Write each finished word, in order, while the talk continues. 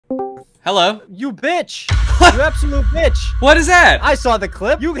Hello. You bitch. You absolute bitch. What is that? I saw the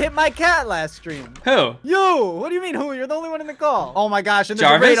clip. You hit my cat last stream. Who? You. What do you mean who? You're the only one in the call. Oh my gosh. And there's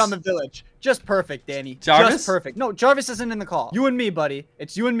Jarvis? a raid on the village. Just perfect, Danny. Jarvis? Just perfect. No, Jarvis isn't in the call. You and me, buddy.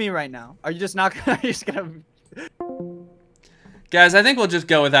 It's you and me right now. Are you just not gonna, are you just gonna... Guys, I think we'll just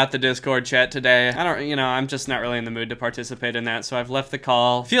go without the Discord chat today. I'm just not really in the mood to participate in that, so I've left the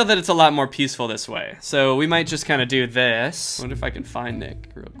call. Feel that it's a lot more peaceful this way. So we might just kind of do this. I wonder if I can find Nick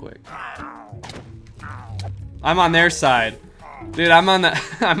real quick. I'm on their side. Dude, I'm on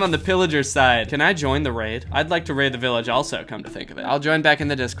the pillager side. Can I join the raid? I'd like to raid the village also, come to think of it. I'll join back in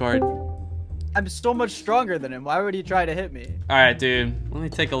the Discord. I'm so much stronger than him. Why would he try to hit me? All right, dude. Let me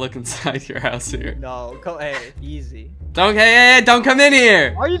take a look inside your house here. No, hey, easy. Hey, don't come in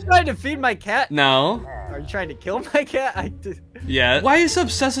here. Are you trying to feed my cat? No. Are you trying to kill my cat? Yeah. Why are you so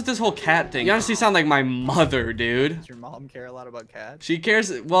obsessed with this whole cat thing? You honestly sound like my mother, dude. Does your mom care a lot about cats? She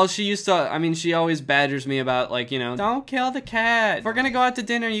cares. Well, she used to. I mean, she always badgers me about, like, don't kill the cat. If we're gonna go out to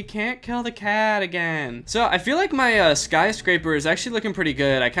dinner, you can't kill the cat again. So I feel like my skyscraper is actually looking pretty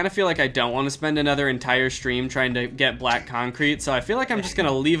good. I kind of feel like I don't want to spend another entire stream trying to get black concrete. So I feel like I'm just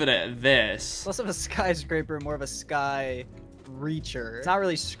gonna leave it at this. Less of a skyscraper, more of a sky reacher. It's not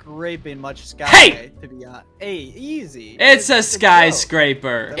really scraping much sky, hey! To be honest. Hey, easy. It's a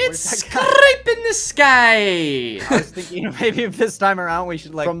skyscraper. It's scraping the sky. I was thinking maybe if this time around we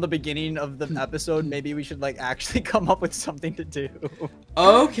should, like, from the beginning of the episode, maybe we should, like, actually come up with something to do.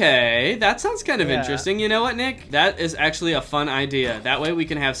 Okay, that sounds kind of interesting. You know what, Nick? That is actually a fun idea. That way we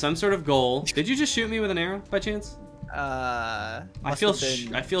can have some sort of goal. Did you just shoot me with an arrow by chance? I feel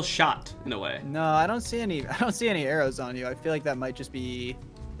shot in a way. No, I don't see any arrows on you. I feel like that might just be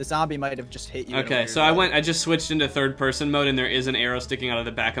the zombie might have just hit you. Okay, so I just switched into third person mode and there is an arrow sticking out of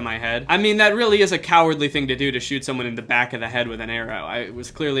the back of my head. I mean, that really is a cowardly thing to do, to shoot someone in the back of the head with an arrow. I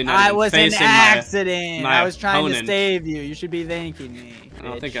was clearly not even facing an accident. my I was trying opponent. to save you. You should be thanking me. I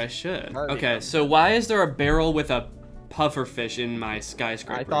don't think I should. Hurry Okay, up. so why is there a barrel with a pufferfish in my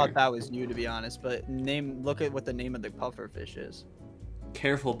skyscraper? I thought that was you, to be honest, but look at what the name of the pufferfish is.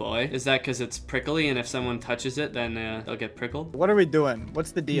 Careful, boy. Is that because it's prickly and if someone touches it, then they'll get prickled? What are we doing?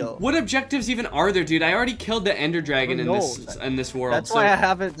 What's the deal? What objectives even are there, dude? I already killed the Ender Dragon in this world. That's why I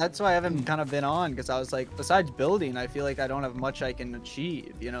haven't kind of been on, because I was like, besides building, I feel like I don't have much I can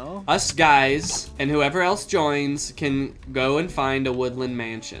achieve, you know? Us guys and whoever else joins can go and find a woodland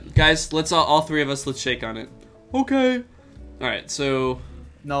mansion. Guys, let's all three of us, let's shake on it. Okay. All right, so.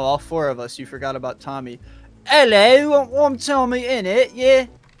 No, all four of us. You forgot about Tommy. Hello, I'm Tommy, innit? Yeah.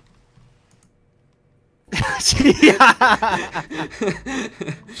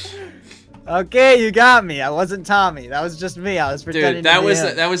 Okay, you got me. I wasn't Tommy. That was just me. I was pretending. Dude, that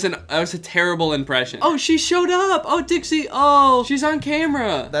was a terrible impression. Oh, she showed up. Oh, Dixie. Oh, she's on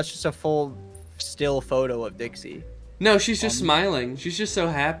camera. That's just a full still photo of Dixie. No, she's just smiling. She's just so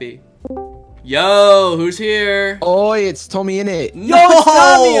happy. Yo, who's here? Oi, it's Tommy innit. Yo, it's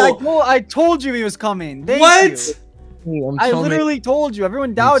Tommy! I told you he was coming. Thank you. I literally told you.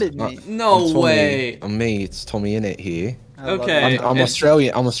 Everyone doubted me. No way. I'm me. It's Tommy innit here. Okay. I'm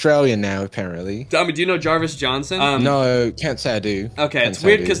Australian. I'm Australian now, apparently. Tommy, do you know Jarvis Johnson? No, can't say I do. Okay, it's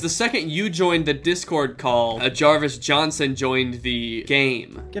weird because the second you joined the Discord call, Jarvis Johnson joined the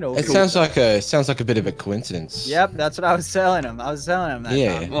game. It sounds like a bit of a coincidence. Yep, that's what I was telling him. I was telling him that.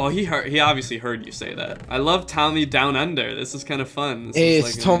 Yeah. Well, he obviously heard you say that. I love Tommy Down Under. This is kind of fun.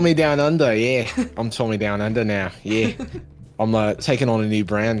 It's like Tommy Down Under. Yeah, I'm Tommy Down Under now. Yeah. I'm taking on a new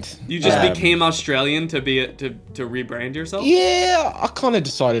brand. You just became Australian to rebrand yourself? Yeah, I kind of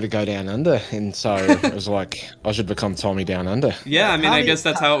decided to go down under, and so it was like I should become Tommy Down Under. Yeah, I mean, I guess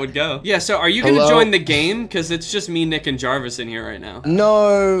that's how it would go. Yeah, so are you gonna join the game? Because it's just me, Nick, and Jarvis in here right now.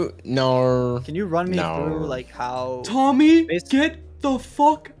 No. Can you run me through like how? Tommy, get the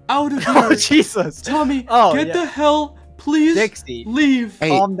fuck out of here! Oh Jesus! Tommy, get the hell. Please, Dixie, leave. Hey,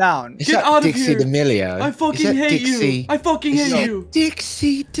 calm down. Get out of Dixie here. D'Amelio? I fucking hate you. I fucking hate you.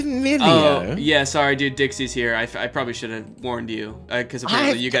 Dixie D'Amelio? Oh, yeah, sorry, dude. Dixie's here. I probably should have warned you because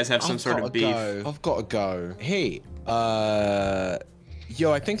apparently you guys have some sort of beef. I've got to go. Hey,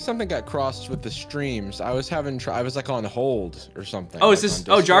 yo, I think something got crossed with the streams. I was like on hold or something. Oh, is this?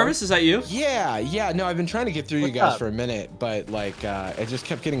 Oh, Jarvis, is that you? Yeah. No, I've been trying to get through you guys for a minute, but like, it just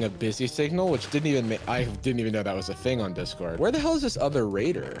kept getting a busy signal, which I didn't even know that was a thing on Discord. Where the hell is this other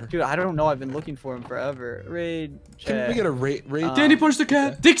raider? Dude, I don't know. I've been looking for him forever. Raid. Can we get a raid? Danny punched the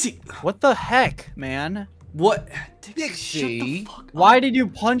cat. Dixie. What the heck, man? What? Dixie. Shut the fuck up. Why did you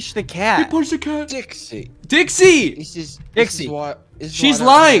punch the cat? He punched the cat. Dixie. Dixie. This is Dixie. She's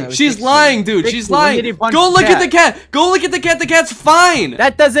lying. She's lying, dude. She's lying. Go look at the cat. Go look at the cat. The cat's fine.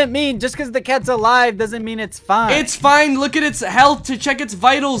 That doesn't mean just because the cat's alive doesn't mean it's fine. It's fine. Look at its health to check its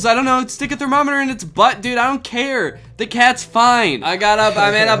vitals. I don't know. Stick a thermometer in its butt, dude. I don't care. The cat's fine. I got up.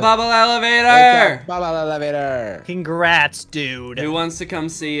 I'm in a bubble elevator. Bubble elevator. Congrats, dude. Who wants to come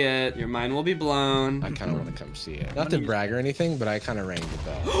see it? Your mind will be blown. I kind of want to come see it. Not to brag or anything, but I kind of rang the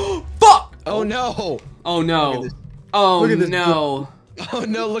bell. Fuck! Oh no! Oh no! Oh no! Oh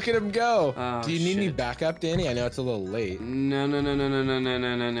no! Look at him go! Oh, Do you need any shit. backup, Danny? I know it's a little late. No.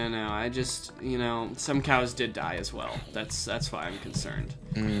 I just, you know, some cows did die as well. That's why I'm concerned.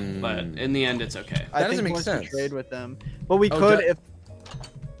 But in the end, it's okay. I doesn't think make we want to sense. trade with them, but we could if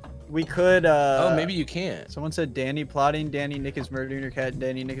we could. Oh, maybe you can't. Someone said Danny plotting. Danny, Nick is murdering your cat.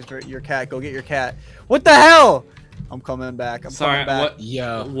 Danny, Nick is murdering your cat. Go get your cat. What the hell? I'm coming back. I'm Sorry, coming back. what?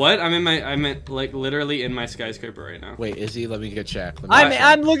 Yo. What? I'm like literally in my skyscraper right now. Wait, Izzy, let me go check.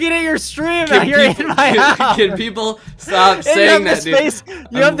 I'm looking at your stream. Can You're people, in my house. Can people stop And saying that,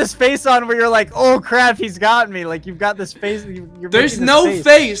 dude? You have this face on where you're like, oh crap, he's got me. Like you've got this face. There's no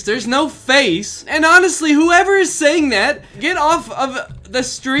face. There's no face. And honestly, whoever is saying that, get off of the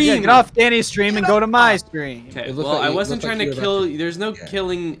stream. Yeah, get off Danny's stream and go to my stream. Okay, well, I wasn't trying to kill. There's no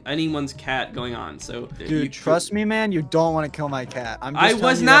killing anyone's cat going on. So, dude, trust me, man. You don't want to kill my cat. I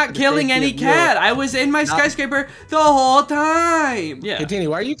was not killing any cat. I was in my skyscraper the whole time. Yeah. Hey, Danny,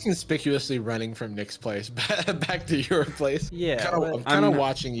 why are you conspicuously running from Nick's place back to your place? Yeah. I'm kind of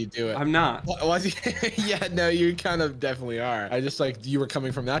watching you do it. I'm not. Yeah, no, you kind of definitely are. I just like you were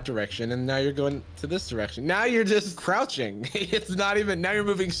coming from that direction, and now you're going to this direction. Now you're just crouching. It's not even. Now you're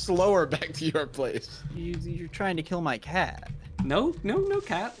moving slower back to your place. You're trying to kill my cat. No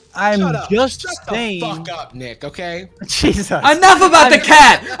cat. I'm just Shut saying. the fuck up, Nick. Okay. Jesus. Enough about the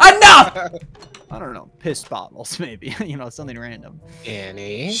cat. Enough. I don't know. Piss bottles, maybe. You know, something random.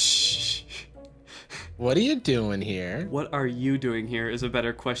 Annie. Shh. What are you doing here? What are you doing here is a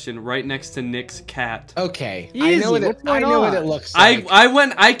better question. Right next to Nick's cat. Okay. Easy. I know what it looks like.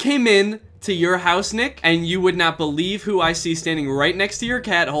 I came in to your house, Nick, and you would not believe who I see standing right next to your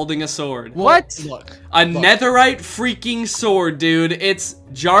cat holding a sword. What? Look. A netherite freaking sword, dude. It's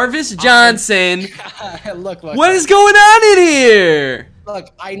Jarvis Johnson. Look. What is going on in here? Look,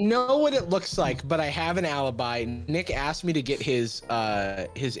 I know what it looks like, but I have an alibi. Nick asked me to get his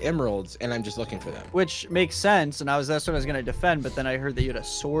emeralds, and I'm just looking for them. Which makes sense, and that's what I was gonna defend. But then I heard that you had a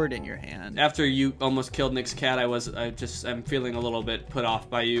sword in your hand. After you almost killed Nick's cat, I'm feeling a little bit put off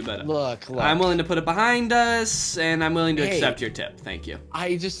by you, but Look. I'm willing to put it behind us, and I'm willing to accept your tip. Thank you.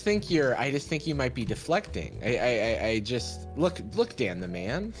 I just think you might be deflecting. I just look, Dan the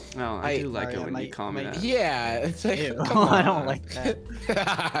man. Oh, I do like it when you call me that. Yeah, it's like, Ew, come on. I don't like that.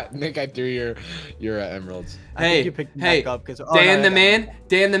 Nick, I threw your emeralds. I think you picked me back up because Dan the man,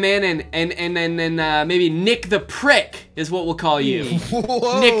 and maybe Nick the prick is what we'll call you.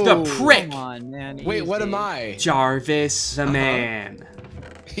 Whoa. Nick the prick. Come on, man. Wait, what easy. am I? Jarvis the man.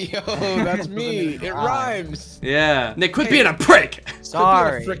 Yo, that's me. It rhymes. Yeah. Nick, quit being a prick.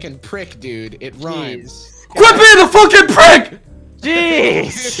 Sorry. Quit being a frickin' prick, dude. It rhymes. Quit being a fucking prick.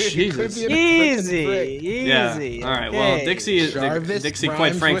 Jeez. Jesus. Easy. Yeah. Easy. All right. Well, Okay. Dixie, quite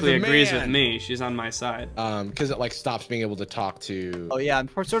rhymes frankly, with a agrees with man. me. She's on my side. Because it like stops being able to talk to. Oh yeah, I'm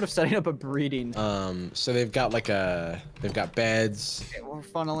sort of setting up a breeding. So they've got they've got beds. Okay, we're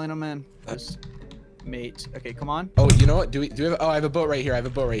funneling them in. Just mate. Okay, come on. Oh, you know what? Do we have? Oh, I have a boat right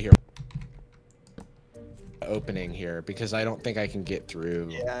here. Opening here because I don't think I can get through.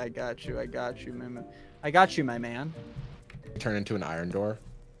 Yeah, I got you, man. I got you, my man. Turn into an iron door.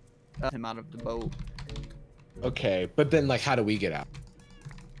 Him out of the boat. Okay, but then like, how do we get out?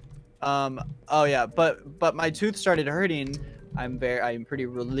 Oh yeah, but my tooth started hurting. I'm pretty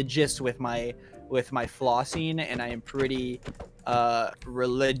religious with my flossing, and I am pretty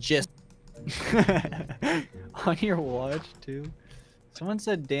religious on your watch too. Someone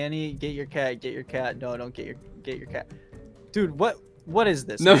said, Danny, get your cat. No, don't get your cat. Dude, what is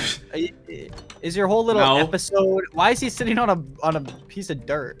this? No. Is your whole little episode? Why is he sitting on a piece of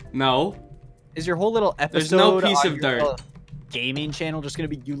dirt? No. Is your whole little episode? There's no piece on of your dirt. Gaming channel just gonna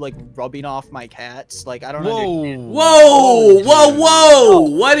be you like rubbing off my cats? Like I don't Whoa. understand. Whoa!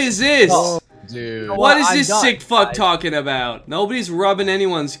 What is this? Oh, Dude. What is I'm this done, sick fuck guys. talking about? Nobody's rubbing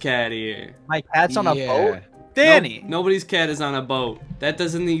anyone's cat here. My cat's on a Yeah. boat. Danny. Nobody's cat is on a boat. That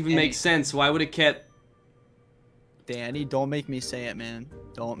doesn't even Danny. make sense. Why would a cat? Danny, don't make me say it, man.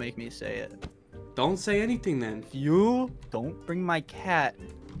 Don't make me say it. Don't say anything then. You don't bring my cat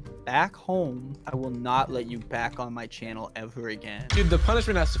back home, I will not let you back on my channel ever again. Dude, the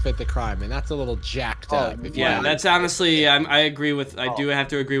punishment has to fit the crime, and that's a little jacked up. If Yeah, you that's honestly, I agree with, I do have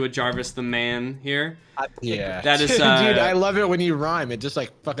to agree with Jarvis the man here. Yeah. That is, dude, I love it when you rhyme. It just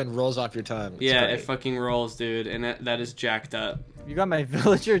like fucking rolls off your tongue. It's yeah, great. it fucking rolls, dude, and that is jacked up. You got my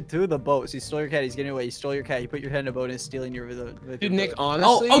villager to the boat. So he stole your cat. He's getting away. He stole your cat. You put your head in a boat and is stealing your village. Dude, Nick,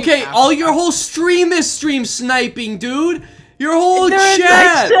 honestly. Oh, okay. All your whole stream is stream sniping, dude. Your whole They're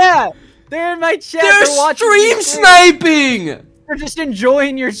chat. in my chat. They're in my chat. They're watching stream sniping. They're just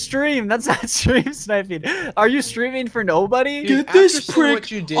enjoying your stream. That's not stream sniping. Are you streaming for nobody? Get After this seeing prick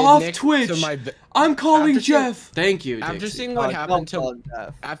what you did, off Nick, Twitch. to my I'm calling after seeing- Jeff. Thank you, After Dixie. seeing what happened don't to call him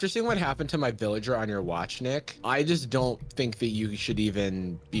Jeff. After seeing what happened to my villager on your watch, Nick, I just don't think that you should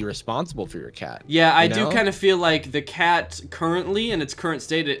even be responsible for your cat. Yeah, I you do know? kind of feel like the cat currently, in its current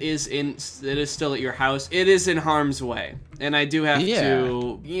state, it is still at your house. It is in harm's way, and I do have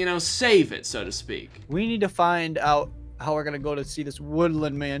to, you know, save it, so to speak. We need to find out how we're gonna go to see this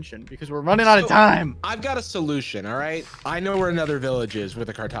woodland mansion because we're running out of time. I've got a solution, all right? I know where another village is with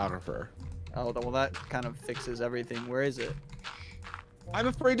a cartographer. Oh, well, that kind of fixes everything. Where is it? I'm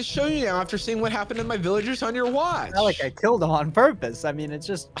afraid to show you now after seeing what happened to my villagers on your watch. Not like I killed them on purpose. I mean, it's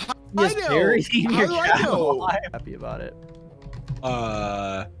just I just know. buried in How your do I cat know? alive. Happy about it.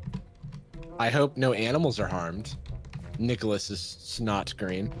 I hope no animals are harmed. Nicholas is snot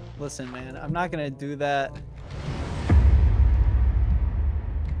green. Listen, man, I'm not gonna do that.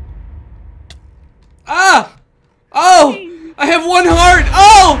 Ah! Oh! I have one heart!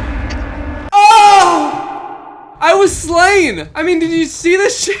 Oh! Oh! I was slain! I mean, did you see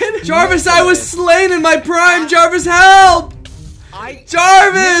this shit? Jarvis, I was slain in my prime! Jarvis, help!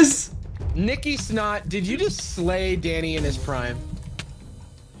 Jarvis! Nicky Snot, did you just slay Danny in his prime?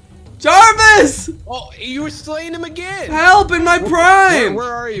 Jarvis! Oh, you were slaying him again! Help in my prime!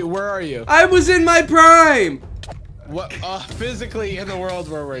 Where are you? Where are you? I was in my prime! What? Physically in the world,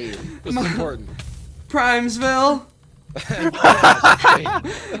 where were you? This is important. Primesville.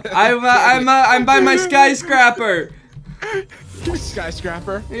 I'm by my skyscraper.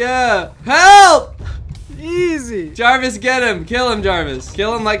 Skyscraper? Yeah. Help! Easy. Jarvis, get him. Kill him, Jarvis.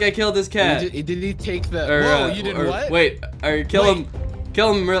 Kill him like I killed his cat. Did he take the? Or, Whoa, you did what? Wait, or kill him.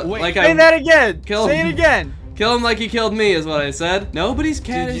 Kill him Wait. like Say I. that again. Kill Say him. it again. Kill him like he killed me is what I said. Nobody's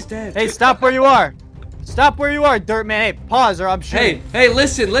cat Dude, is dead. Hey, stop where you are. Stop where you are, dirt man. Hey, pause or I'm shooting. Hey,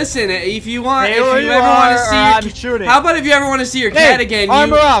 listen. If you want, Stay if where you you ever are, want to or see I'm your, shooting. how about if you ever want to see your cat again?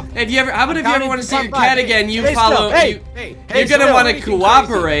 Armor up. How about if you ever want to see your counting cat to again? You Stay follow. still. Hey, You're gonna still. want to Anything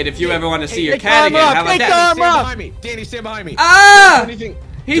cooperate crazy. if you ever want to see your take cat your again. armor How up, about take that? your Stand armor up. behind me. Danny, stand behind me. Ah! Don't do anything-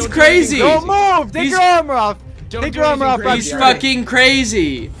 He's don't do anything crazy. crazy. Don't move. Take He's- your armor off. Don't Take do your armor anything off. crazy, He's all right? fucking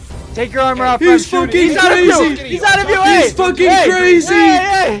crazy. Take your armor off. He's I'm shooting. fucking He's out of view. crazy. He's out of view. He's Hey, fucking hey, crazy.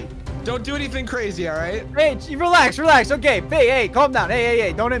 Hey, Don't do anything crazy, all right? hey, relax. Okay. Hey, calm down.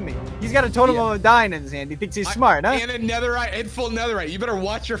 Hey, don't hit me. He's got a totem of dying in his hand. He thinks he's smart, huh? And a netherite, and full netherite. You better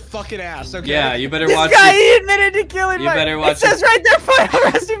watch your fucking ass, okay? Yeah, you better This watch. guy, he admitted to killing You my. better watch It says right there, final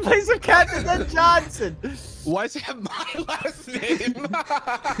resting place of Captain Ed Johnson. Why does it have my last name?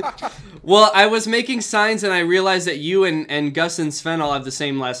 Well, I was making signs and I realized that you and Gus and Sven all have the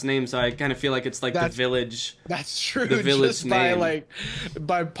same last name, so I kind of feel like it's like the village. That's true. The village just by name. like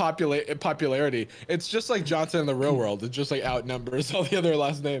by popularity. It's just like Johnson in the real world. It just like outnumbers all the other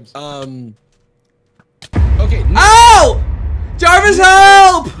last names. Okay. Ow! Jarvis,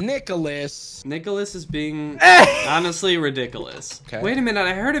 help! Nicholas. Nicholas is being honestly ridiculous. Okay. Wait a minute,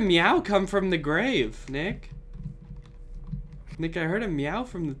 I heard a meow come from the grave, Nick. Nick, I heard a meow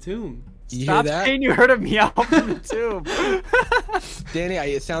from the tomb. You Stop hear that? saying you heard a meow from the tomb. Danny,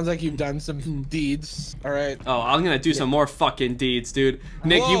 it sounds like you've done some deeds. All right. Oh, I'm gonna do some more fucking deeds, dude.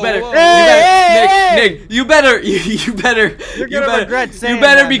 Nick, you Whoa, better, whoa. you better, Hey! Nick, you better, you better, You're gonna regret saying you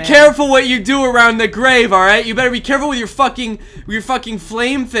better that, be man. careful what you do around the grave, all right? You better be careful with your fucking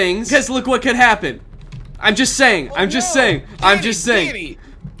flame things, because look what could happen. I'm just saying. I'm just saying. I'm just saying. Danny.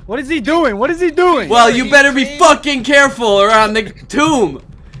 What is he doing? What is he doing? Well, you better be fucking careful around the tomb,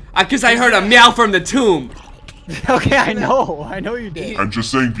 because I heard a meow from the tomb. Okay, I know you did. I'm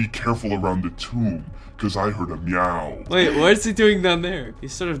just saying be careful around the tomb, because I heard a meow. Wait, what is he doing down there?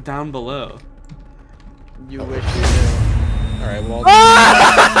 He's sort of down below. You wish you did. All right. Well.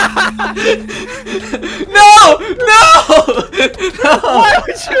 No!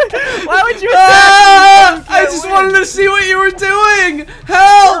 Why would you Ah! attack me? I just wanted to see what you were doing!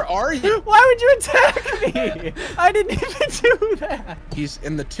 Help! Where are you? Why would you attack me? I didn't even do that. He's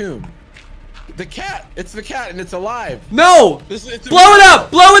in the tomb. The cat. It's the cat, and it's alive. No! It's Blow it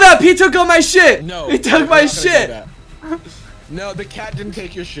up! Blow it up! He took all my shit! No. He took we're my not gonna do shit! that. No, the cat didn't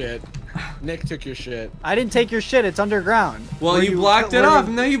take your shit. Nick took your shit. I didn't take your shit. It's underground. Well, you blocked it off.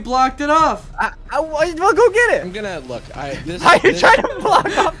 No, you blocked it off. Well, go get it. I'm gonna look. Why are you trying to block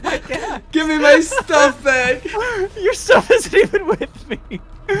off my cat? Give me my stuff back. Your stuff isn't even with me.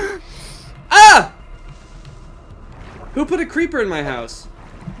 Ah! Who put a creeper in my house?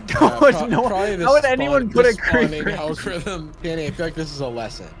 How would anyone put a creeper? Algorithm. Danny, I feel like this is a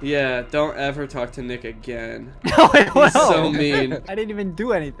lesson. Yeah, don't ever talk to Nick again. No, I won't. He's so mean. I didn't even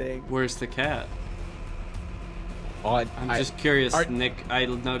do anything. Where's the cat? I'm just curious, Nick. I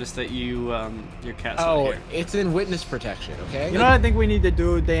noticed that you, your cat's not here. It's in witness protection, okay? You know what I think we need to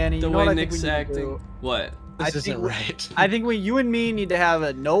do, Danny? The you know way what Nick's acting. What? This isn't right. I think you and me need to have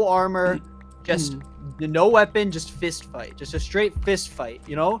a no armor, just no weapon, just fist fight. Just a straight fist fight,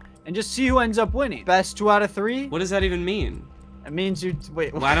 you know? And just see who ends up winning. Best 2 out of 3? What does that even mean? It means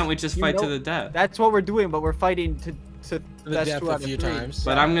wait. Why don't we just fight to the death? That's what we're doing, but we're fighting to the death a few times.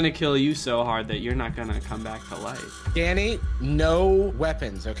 But I'm gonna kill you so hard that you're not gonna come back to life. Danny, no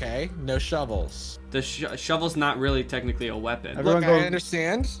weapons, okay? No shovels. The shovel's not really technically a weapon. Look, I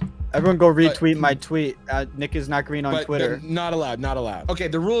understand. Everyone go retweet my tweet. Nick is not green on Twitter. Not allowed, not allowed. Okay,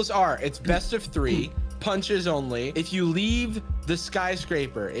 the rules are, it's best of 3, punches only. If you leave the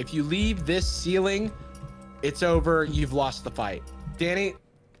skyscraper, if you leave this ceiling, it's over, you've lost the fight. Danny,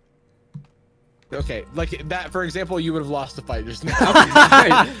 okay, like that, for example, you would have lost the fight just now.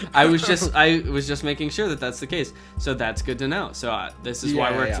 I was just making sure that that's the case. So that's good to know. So this is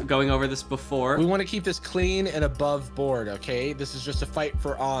why we're going over this before. We want to keep this clean and above board, okay? This is just a fight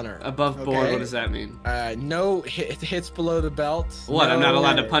for honor. Above board, what does that mean? No hits below the belt. What, I'm not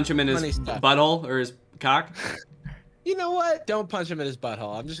allowed to punch him in his butthole or his cock? You know what? Don't punch him in his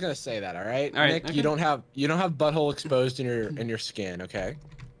butthole. I'm just gonna say that, all right? All right, Nick, you don't have butthole exposed in your skin, okay?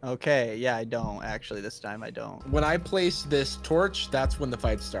 Okay, yeah, I don't actually this time. I don't. When I place this torch, that's when the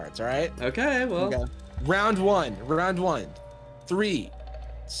fight starts. All right. Okay. Well. Okay. Round one. 3,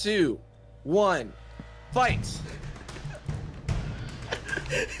 2, 1, fight.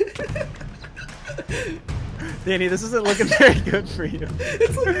 Danny, this isn't looking very good for you.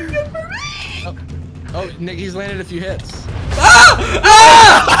 It's looking good for me. Oh, Nick, he's landed a few hits.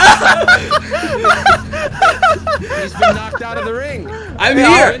 He's been knocked out of the ring. I'm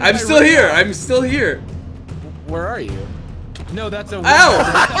here. I'm still here. I'm still here. Where are you? No, that's a win. Ow!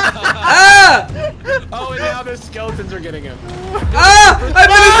 Ah! Oh, and now the skeletons are getting him. Ah! I'm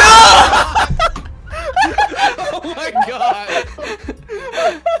gonna die! Oh my god!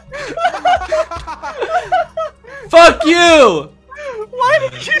 Fuck you! Why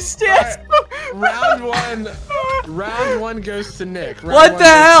did you stand? Round one goes to Nick. What the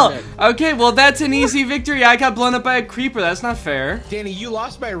hell? Okay, well that's an easy victory. I got blown up by a creeper. That's not fair. Danny, you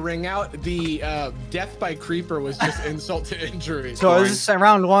lost by ring out. The death by creeper was just insult to injury. So is this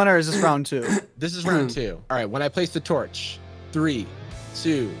round 1 or is this round 2? This is round 2. All right, when I place the torch, 3,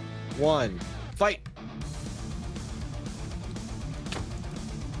 2, 1, fight.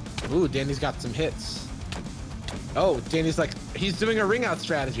 Ooh, Danny's got some hits. Oh, Danny's like, he's doing a ring out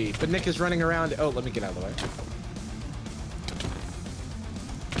strategy, but Nick is running around. Oh, let me get out of the way.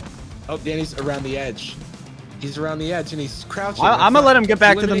 Oh, Danny's around the edge. He's around the edge and he's crouching. I'm gonna let him get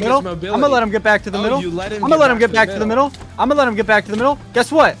back to the middle. I'm gonna let him get back to the middle. I'm gonna let him get back to the middle. I'm gonna let him get back to the middle. Guess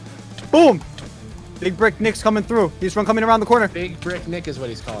what? Boom! Big Brick Nick's coming through. He's coming around the corner. Big Brick Nick is what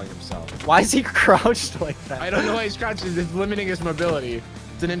he's calling himself. Why is he crouched like that? I don't know why he's crouched. It's limiting his mobility.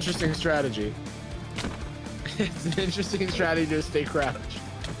 It's an interesting strategy. It's an interesting strategy to stay crouched.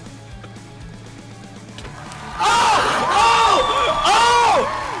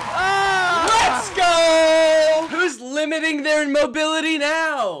 Let's go! Who's limiting their mobility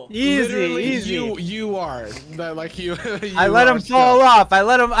now? Easy. You are. Like you. I let him fall off.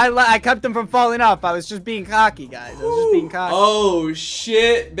 I kept him from falling off. I was just being cocky, guys. I was just being cocky. Oh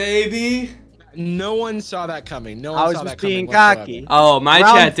shit, baby. No one saw that coming. No one saw that coming. I was just being cocky. Oh, my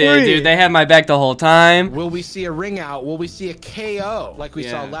chat did, dude. They had my back the whole time. Will we see a ring out? Will we see a KO like we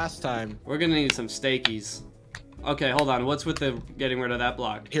saw last time? We're gonna need some steakies. Okay, hold on. What's with the getting rid of that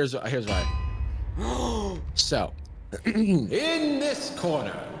block? Here's why. So, in this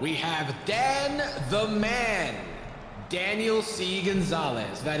corner, we have Dan the Man. Daniel C.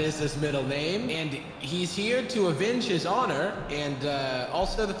 Gonzalez, that is his middle name, and he's here to avenge his honor, and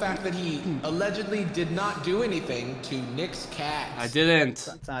also the fact that he allegedly did not do anything to Nick's cat. I didn't.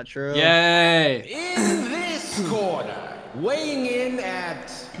 That's not true. Yay! In this corner, weighing in at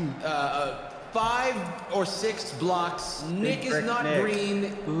 5 or 6 blocks, Nick is not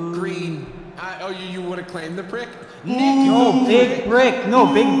green. Oh, you want to claim the prick? Nick. No, big brick.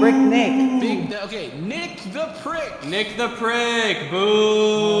 No, big brick Nick. Okay, Nick the Prick. Nick the Prick.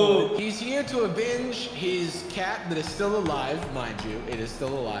 Boo. He's here to avenge his cat that is still alive, mind you. It is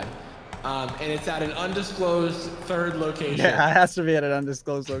still alive. And it's at an undisclosed third location. Yeah, it has to be at an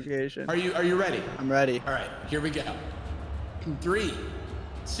undisclosed location. Are you ready? I'm ready. All right, here we go. 3,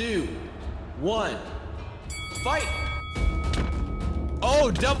 2, 1, fight! Oh,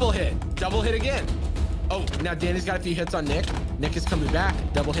 double hit. Double hit again. Oh, now Danny's got a few hits on Nick. Nick is coming back.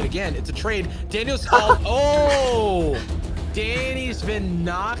 Double hit again. It's a trade. Daniel's oh! Danny's been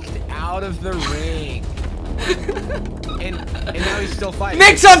knocked out of the ring. And now he's still fighting.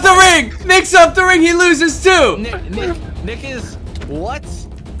 Nick's off the ring! Nick's off the ring, he loses too! Nick is what?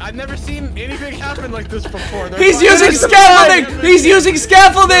 I've never seen anything happen like this before. He's using scaffolding! He's using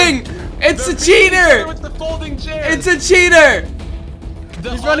scaffolding! It's a cheater! With the folding chair. It's a cheater!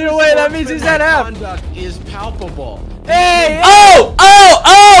 He's running away, that means he's at half. Conduct is palpable. Hey! Oh! Oh!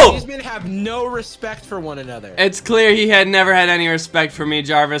 Oh! These men have no respect for one another. It's clear he had never had any respect for me,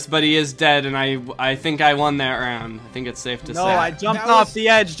 Jarvis, but he is dead, and I think I won that round. I think it's safe to say. No, I jumped off the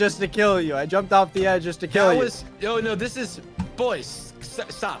edge just to kill you. I jumped off the edge just to kill you. Oh no, this is boys.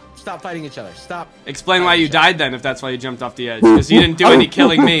 Stop fighting each other. Stop. Explain why you died then, if that's why you jumped off the edge. Because you didn't do any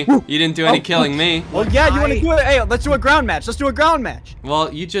killing me. You didn't do any killing me. Well, yeah, you want to do it? Hey, let's do a ground match. Let's do a ground match.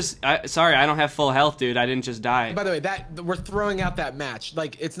 Well, you just... sorry, I don't have full health, dude. I didn't just die. By the way, we're throwing out that match.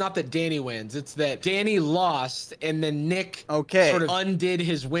 Like, it's not that Danny wins. It's that Danny lost, and then Nick sort of undid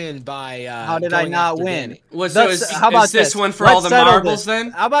his win by how did I not win? Well, so how about is this one for all the marbles then?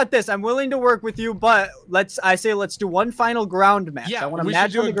 How about this? I'm willing to work with you, but let's do one final ground match. Yeah, I want to we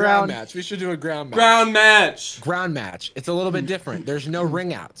match should do on a the ground match. We should do a ground match. Ground match. Ground match. It's a little bit different. There's no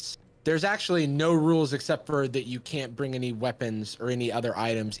ring outs. There's actually no rules except for that you can't bring any weapons or any other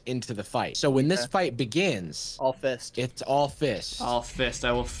items into the fight. So when this fight begins, all fist. It's all fist. All fist.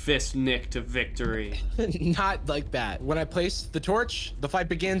 I will fist Nick to victory. Not like that. When I place the torch, the fight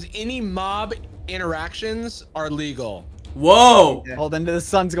begins. Any mob interactions are legal. Whoa! Okay. Hold on, the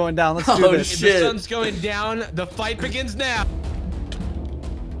sun's going down. Let's do this. Shit. The sun's going down. The fight begins now.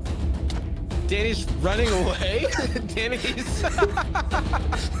 Danny's running away. Danny's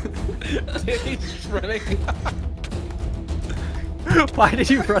running. Why did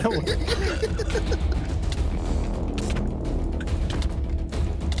you run away?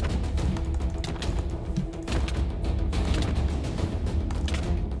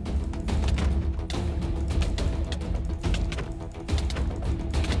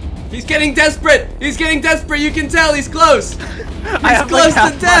 He's getting desperate! He's getting desperate! You can tell he's close! He's close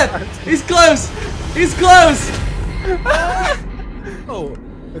to death! He's close! He's close! Oh,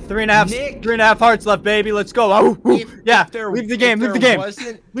 with 3.5 hearts left, baby. Let's go. Oh, yeah, leave the game. Leave the game.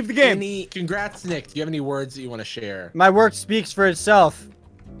 Leave the game. Congrats, Nick. Do you have any words that you want to share? My work speaks for itself.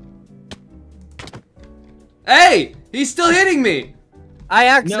 Hey! He's still hitting me! I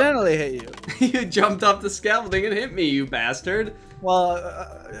accidentally hit you. You jumped off the scaffolding and hit me, you bastard. Well,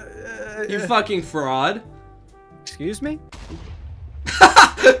 you fucking fraud. Excuse me?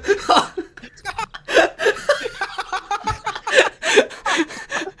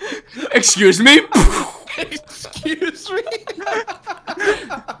 Excuse me? Excuse me?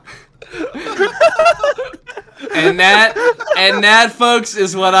 And that, folks,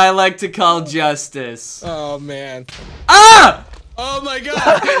 is what I like to call justice. Oh, man. Ah! Oh my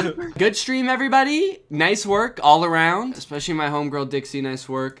god! Good stream, everybody. Nice work all around. Especially my homegirl Dixie, nice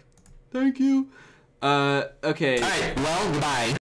work. Thank you. Okay. Alright, well, bye.